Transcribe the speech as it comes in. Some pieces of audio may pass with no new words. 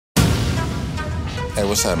Hey,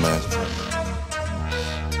 what's up, man?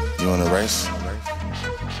 You want a race?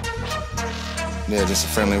 Yeah, just a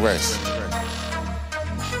friendly race.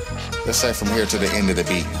 Let's say from here to the end of the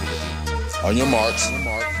beat. On your marks,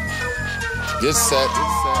 get set,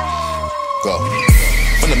 go.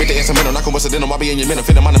 From the beat to instrumental, not coincidental, I be in your middle,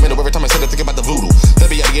 fit them on the middle every time I sit there thinking about the voodoo. They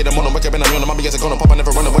be out to get them on the wake up and I'm on my BS gonna pop, I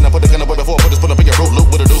never run when I put the gun away before I put this up in your root loop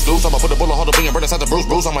with a deuce. I'ma put a bullet hole up in your brain inside the bruise.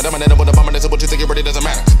 I'm a dominator with a bomber, that's what you think it really doesn't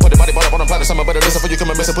matter. Put the body part up on the platter, some better listen for you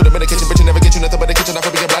come and miss it. Put them in the kitchen, bitch, you never get you nothing but the kitchen, I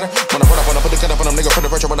could be a bladder. When I run up, when I put the gun up on them nigga, put the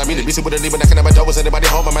pressure when I meet it. BC with a knee, but I can never tell was anybody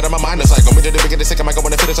home. I'm out of my mind, it's like I'm ready to get sick, I might go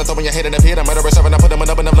in the fit, I throw in your head in the pit. I'm at a reserve and I put them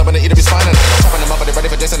up and I'm loving to eat it, be fine. Chopping them up, they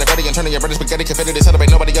ready for Jason and Freddy and turning your bread spaghetti confetti. They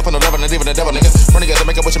celebrate nobody up on the level, not even the devil, nigga. Running together,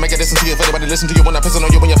 make it what you make it, listen to you. If anybody listen to you when I piss on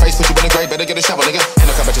you in your face, put you in the grave, better get a shovel, nigga. Ain't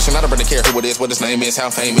no competition, I don't really care who it is, what his name is,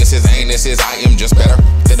 how famous his anus is. I am just better.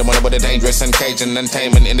 They the one with a dangerous and caging and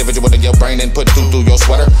taming individual with your brain and put through your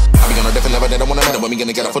sweater. I be on a different level, they don't wanna meddle with me,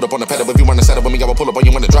 gonna get a foot up on the pedal. If you wanna settle with me, I will pull up on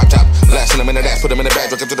you in the drop top. Blasting them in the ass, put them in the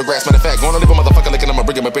bag, drink to the grass. Matter of fact, gonna leave a motherfucker licking, I'ma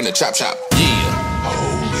bring him up in the chop shop. Yeah.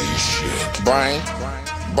 Holy shit. Brain,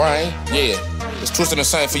 yeah. It's twisting the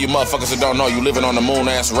same for you motherfuckers that don't know. You living on the moon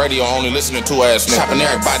ass radio, only listening to ass nigga. Chopping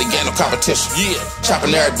everybody, get no competition. Yeah.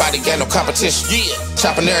 Chopping everybody, get no competition. Yeah.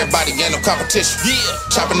 Chopping everybody, get no competition. Yeah.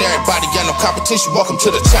 Chopping everybody, get no competition. Welcome to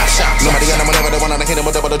the chop shop. Nobody got no whenever they wanna hit him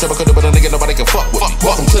with double triple, could do but a nigga nobody can fuck with me.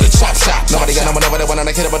 Welcome to the chop shop. Nobody got no whenever they wanna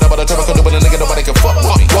hit him with double triple, could do but a nigga nobody can fuck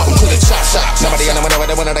with me. Welcome to the chop shop. Nobody got no whenever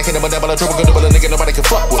they wanna hit him with double triple, could do but a nigga nobody can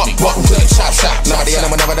fuck with me. Welcome to the chop shop. Nobody got no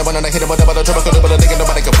whenever they wanna hit him with double triple, could do but a nigga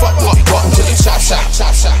nobody can fuck with me. Welcome to the chop shop.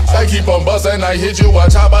 Chop shop. I keep on bustin', I hit you, I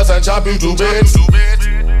chop us and chop you to bits.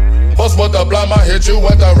 Bust with the blam, I hit you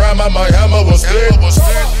with the ram and my hammer was split.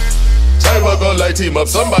 Say we're gonna light him up,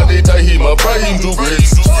 somebody tie him up, fry him to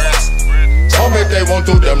grits. Tell me they want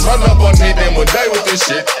to them, run up on me, them will die with this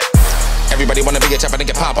shit. Everybody wanna be a chopper,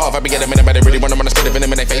 nigga pop off. I be getting them in, but they really wanna spit a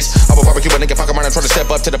venom in their face. I will barbecue a nigga, fuck around and try to step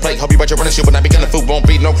up to the plate. Hope you bet your running shit when I begin the food won't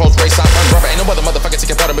be no close race. I'm rubber, ain't no other motherfucker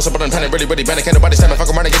taking thought of missing, but I'm trying to really bad. Can't nobody stand me, fuck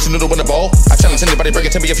around and get your noodle in the bowl. I challenge anybody, bring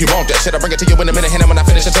it to me if you want that shit. I bring it to you in a minute, hand when I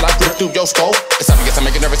finish until I grip through your skull. It's time to get some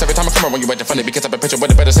making nervous every time I come around when you ain't funny because I've been pitching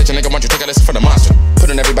with a better section. Nigga, want you take a lesson for the monster.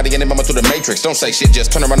 Putting everybody in the mama through the matrix. Don't say shit,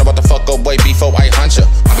 just turn around about the fuck away before I hunt ya.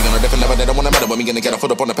 I be on a different level, they don't wanna meddle with me, gonna get a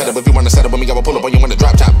foot up on the pedal. If you wanna settle with me, I will pull up on you in the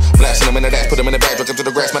drop top. Blasting them in the dash, put them in the bag, drink to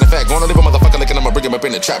the grass. Matter of fact, gonna leave a motherfucker licking, I'ma bring him up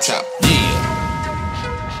in the chop shop. Yeah.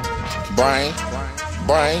 Brain,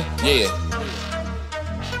 yeah.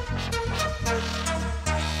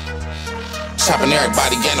 Chopping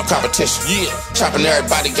everybody, get no competition. Yeah. Chopping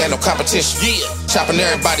everybody, get no competition. Yeah. Chopping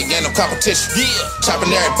everybody, get no competition. Yeah.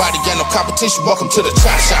 Chopping everybody, get no competition. Welcome to the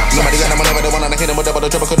chop shop. Nobody got no whenever they wanna hit him with double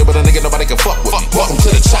triple, could do but a nigga nobody can fuck with me. Welcome to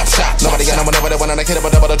the chop shop. Nobody got no whenever they wanna hit him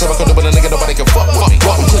with double triple, could do but a nigga nobody can fuck with me.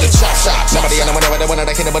 Welcome to the chop shop. Nobody got no whenever they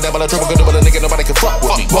wanna hit him with double triple, could do but a nigga nobody can fuck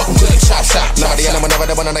with me. Welcome to the chop shop. Nobody got no whenever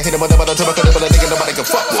they wanna hit him with double triple, could do but a nigga nobody can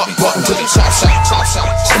fuck with me. Welcome to the chop shop. Chop shop.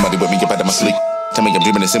 Somebody with me, get back to my sleep. Tell me I'm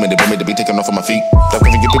dreaming and see me, they want me to be taken off of my feet. Love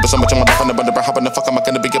giving you people so much on my life, I'm about to hop in the fuck, I'm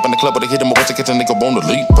gonna be up in the club, but they hit them with the kitchen, nigga bone to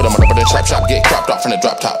leave. Put them on up in the chop shop, get cropped off from the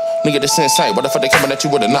drop top. Nigga, this insane, what the fuck they coming at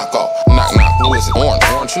you with a knockoff? Knock, who is it?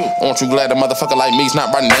 Orange you. Aren't you glad a motherfucker like me's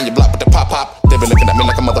not riding down your block with the pop. They been looking at me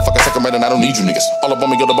like a motherfucker second rate and I don't need you niggas. All up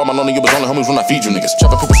on me, go to bomb, I know you was only homies when I feed you niggas.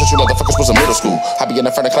 Chopping people since you motherfuckers was in middle school. I be in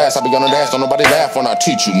the front of class, I be on the dash, don't nobody laugh when I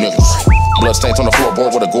teach you niggas. Blood stains on the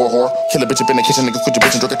floorboard with a gore whore. Kill a bitch up in the kitchen, nigga, quit your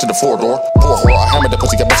bitch and drink it to the floor door. Poor whore, I hammered the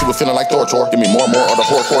pussy, got bitch you was feeling like Thor. Give me more, or the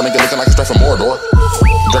hardcore nigga looking like a straight from Mordor.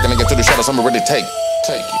 Drinking nigga through the shadows, I'ma really take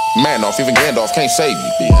you. Man off, even Gandalf can't save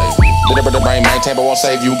you. Did it the brain maintain, but won't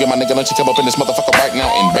save you. Get my nigga lunch, come up in this motherfucker right now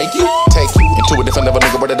and bake you. Take you into a different level,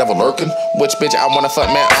 nigga, where the devil lurking. Which bitch I wanna fuck,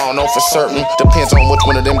 man, I don't know for certain. Depends on which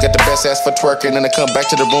one of them get the best ass for twerking. And then come back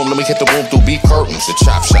to the room, let me hit the room through beat curtains. The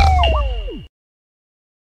chop shop.